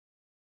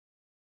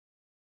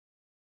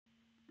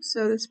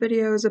So this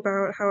video is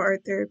about how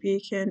art therapy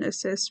can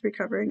assist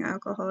recovering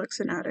alcoholics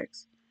and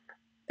addicts.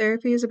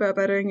 Therapy is about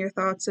bettering your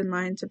thoughts and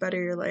mind to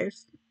better your life,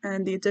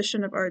 and the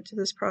addition of art to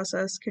this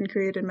process can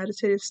create a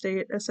meditative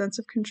state, a sense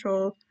of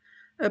control,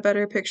 a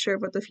better picture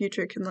of what the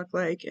future can look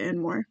like, and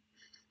more.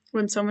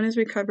 When someone is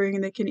recovering,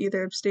 they can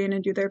either abstain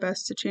and do their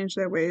best to change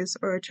their ways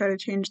or try to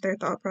change their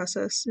thought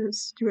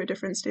processes to a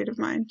different state of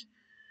mind.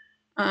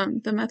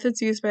 The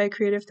methods used by a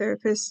creative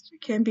therapist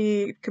can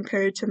be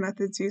compared to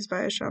methods used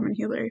by a shaman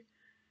healer.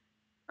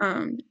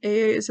 AA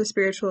is a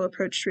spiritual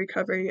approach to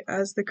recovery,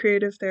 as the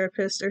creative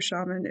therapist or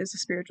shaman is a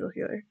spiritual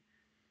healer.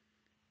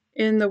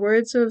 In the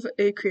words of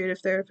a creative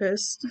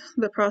therapist,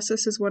 the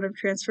process is one of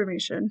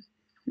transformation.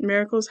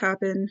 Miracles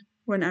happen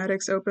when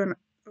addicts open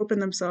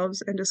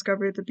themselves and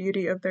discover the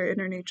beauty of their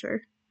inner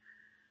nature.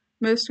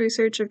 Most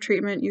research of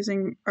treatment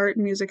using art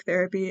and music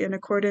therapy in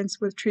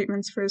accordance with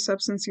treatments for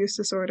substance use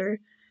disorder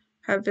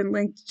have been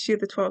linked to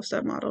the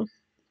 12-step model.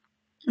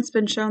 It's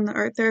been shown that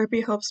art therapy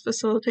helps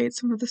facilitate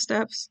some of the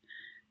steps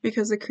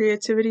because the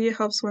creativity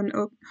helps one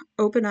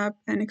open up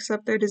and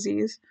accept their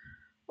disease,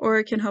 or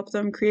it can help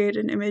them create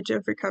an image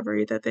of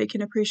recovery that they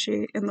can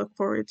appreciate and look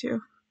forward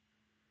to.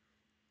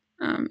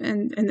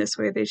 And in this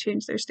way, they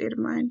change their state of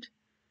mind.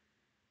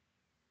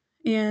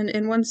 And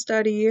in one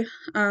study,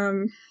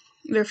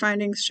 their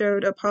findings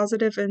showed a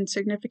positive and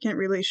significant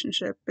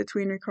relationship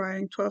between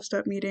requiring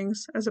 12-step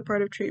meetings as a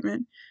part of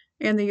treatment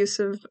and the use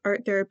of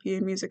art therapy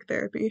and music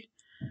therapy.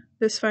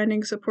 This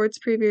finding supports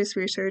previous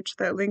research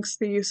that links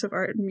the use of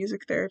art and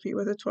music therapy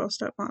with a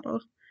 12-step model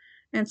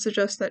and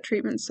suggests that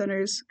treatment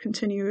centers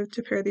continue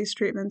to pair these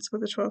treatments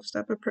with a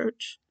 12-step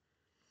approach.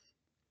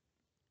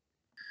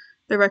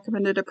 The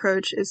recommended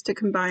approach is to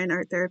combine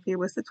art therapy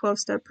with the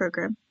 12-step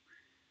program,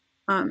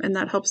 and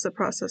that helps the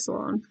process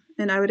along.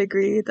 And I would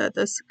agree that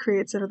this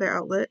creates another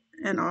outlet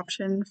and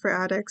option for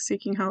addicts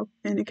seeking help,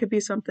 and it could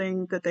be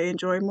something that they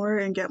enjoy more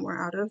and get more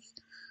out of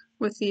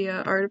with the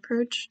art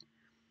approach.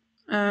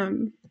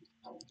 And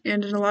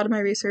in a lot of my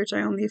research,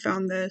 I only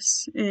found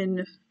this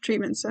in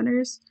treatment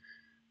centers.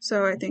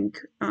 So I think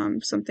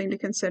something to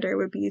consider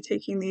would be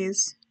taking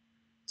these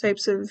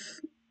types of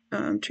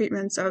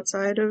treatments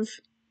outside of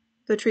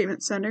the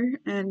treatment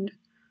center and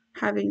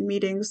having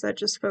meetings that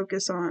just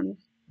focus on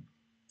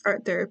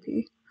art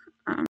therapy.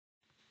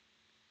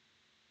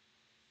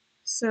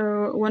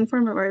 So one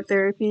form of art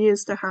therapy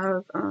is to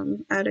have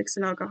addicts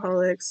and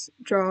alcoholics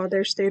draw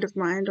their state of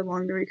mind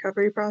along the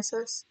recovery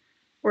process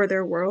or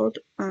their world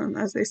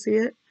as they see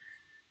it.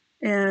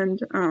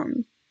 And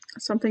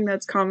something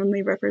that's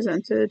commonly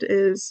represented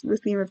is the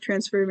theme of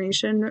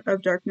transformation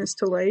of darkness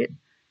to light.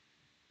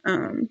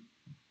 And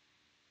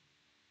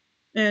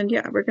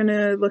yeah, we're going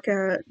to look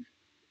at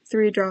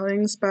 3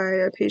 drawings by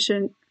a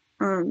patient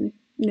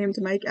named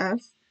Mike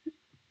F.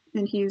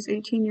 And he's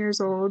 18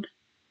 years old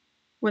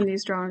when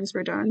these drawings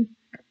were done.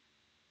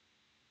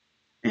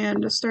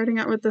 And starting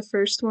out with the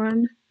first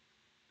one,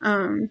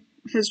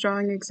 his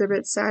drawing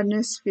exhibits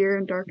sadness, fear,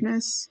 and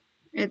darkness.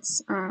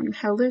 It's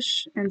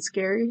hellish and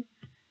scary,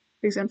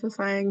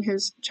 exemplifying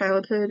his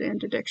childhood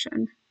and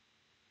addiction.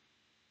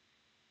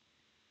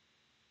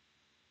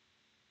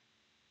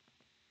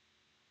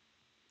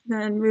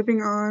 Then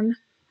moving on,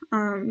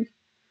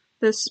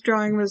 this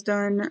drawing was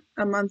done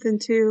a month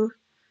into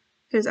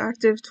his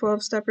active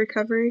 12-step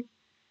recovery,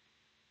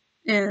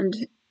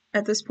 and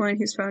at this point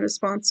he's found a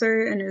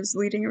sponsor and is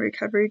leading a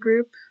recovery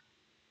group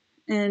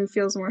and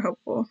feels more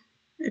hopeful.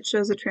 It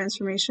shows a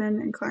transformation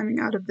and climbing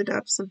out of the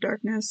depths of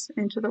darkness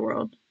into the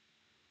world.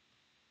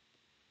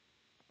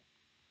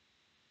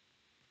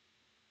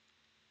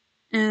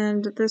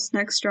 And this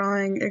next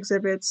drawing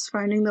exhibits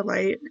finding the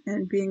light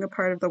and being a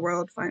part of the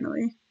world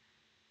finally.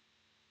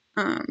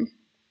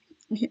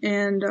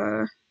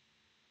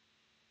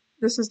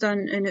 This is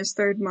done in his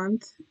 3rd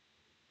month,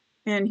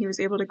 and he was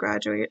able to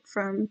graduate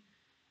from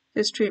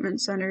his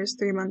treatment center's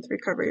 3-month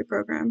recovery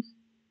program.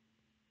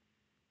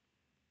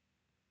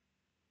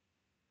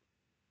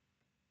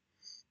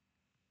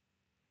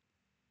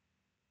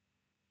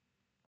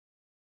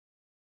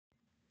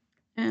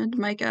 And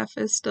Mike F.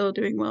 is still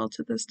doing well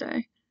to this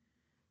day.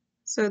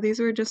 So these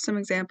were just some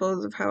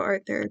examples of how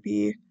art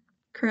therapy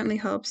currently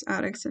helps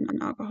addicts and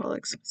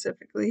alcoholics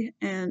specifically,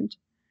 and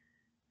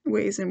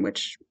ways in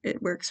which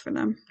it works for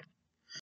them.